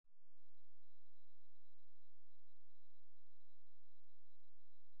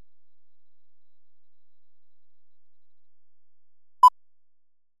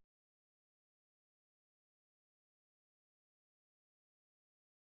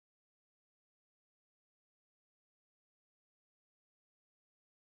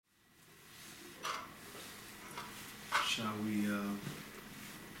Shall we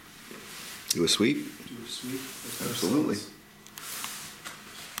Do a sweep? do a sweep? with Absolutely. ourselves?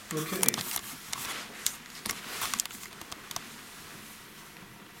 Okay.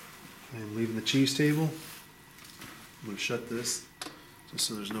 I'm leaving the cheese table. I'm going to shut this just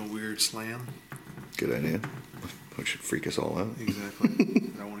so there's no weird slam. Good idea. That should freak us all out. Exactly.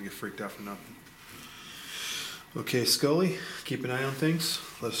 I don't want to get freaked out for nothing. Okay, Scully, keep an eye on things.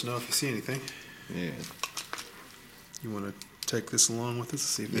 Let us know if you see anything. Yeah. You want to take this along with us,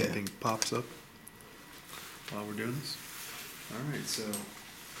 see if Yeah. anything pops up while we're doing this? All right, so.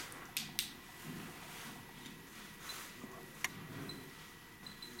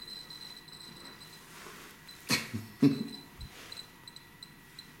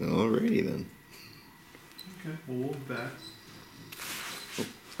 Alrighty then. Okay, well, we'll be back. Oh,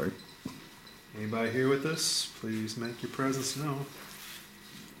 sorry. Anybody here with us? Please make your presence known.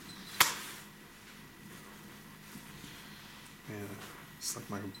 Man, it's like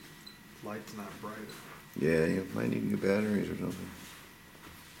my light's not bright. Yeah, you might need new batteries or something.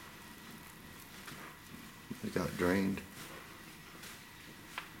 They got drained.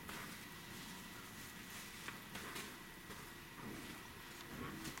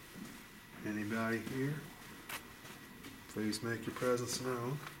 Anybody here? Please make your presence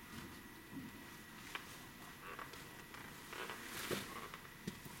known.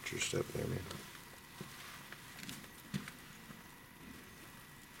 Watch your step there, man.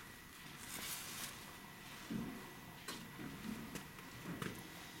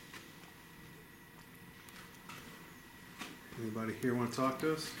 Anybody here want to talk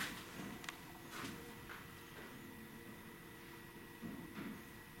to us?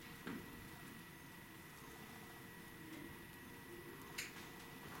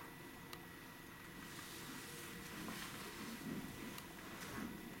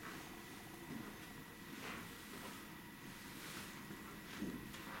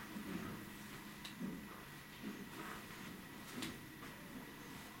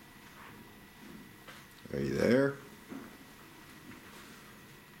 Are you there?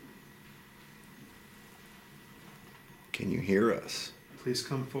 Can you hear us? Please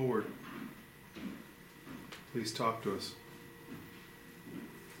come forward. Please talk to us.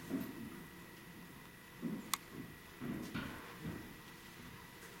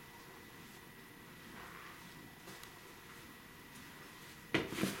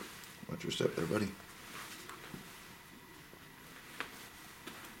 Watch your step there, buddy.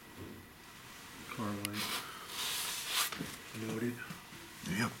 Car light. Noted.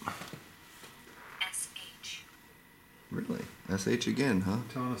 Yep. SH. Really? SH again, huh?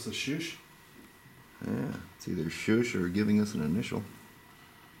 Telling us a shush? Yeah. It's either shush or giving us an initial.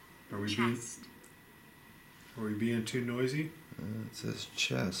 Are we being, Chest. are we being too noisy? It says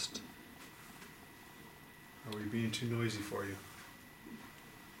chest. Are we being too noisy for you?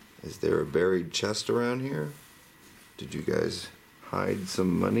 Is there a buried chest around here? Did you guys hide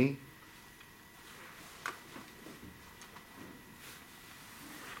some money?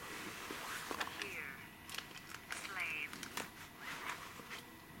 Here. Slave.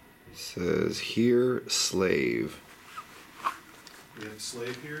 It says here, slave. We have a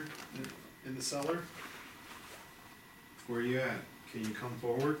slave here in the cellar. Where are you at? Can you come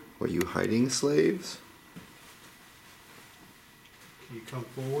forward? Were you hiding slaves? Can you come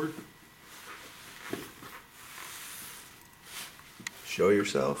forward? Show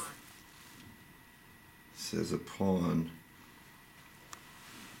yourself. It says upon.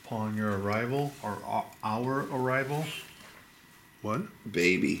 Upon your arrival or our arrival? What?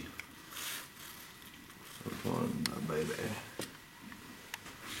 Baby. Upon a baby.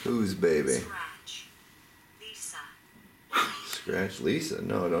 Whose baby? Scratch. Lisa. Scratch Lisa.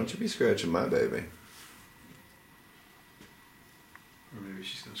 No, don't you be scratching my baby. Or maybe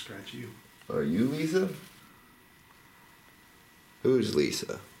she's gonna scratch you. Are you Lisa? Who's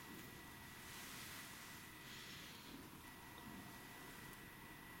Lisa?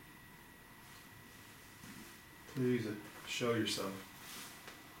 Please show yourself.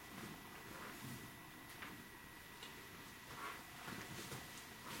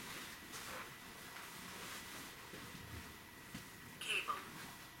 Cable.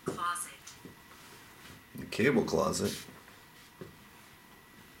 Closet. The cable closet.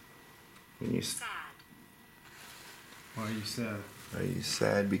 When you, Sad. Why are you sad? are you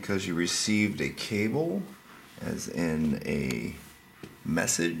sad because you received a cable, as in a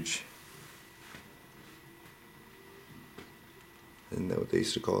message? Isn't that what they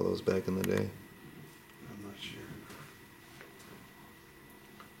used to call those back in the day? I'm not sure.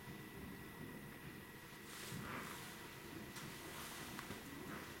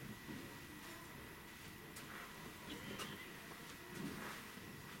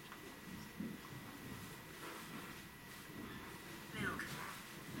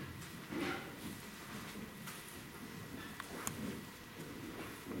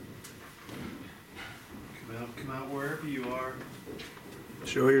 Come out wherever you are.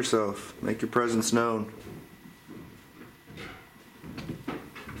 Show yourself. Make your presence known.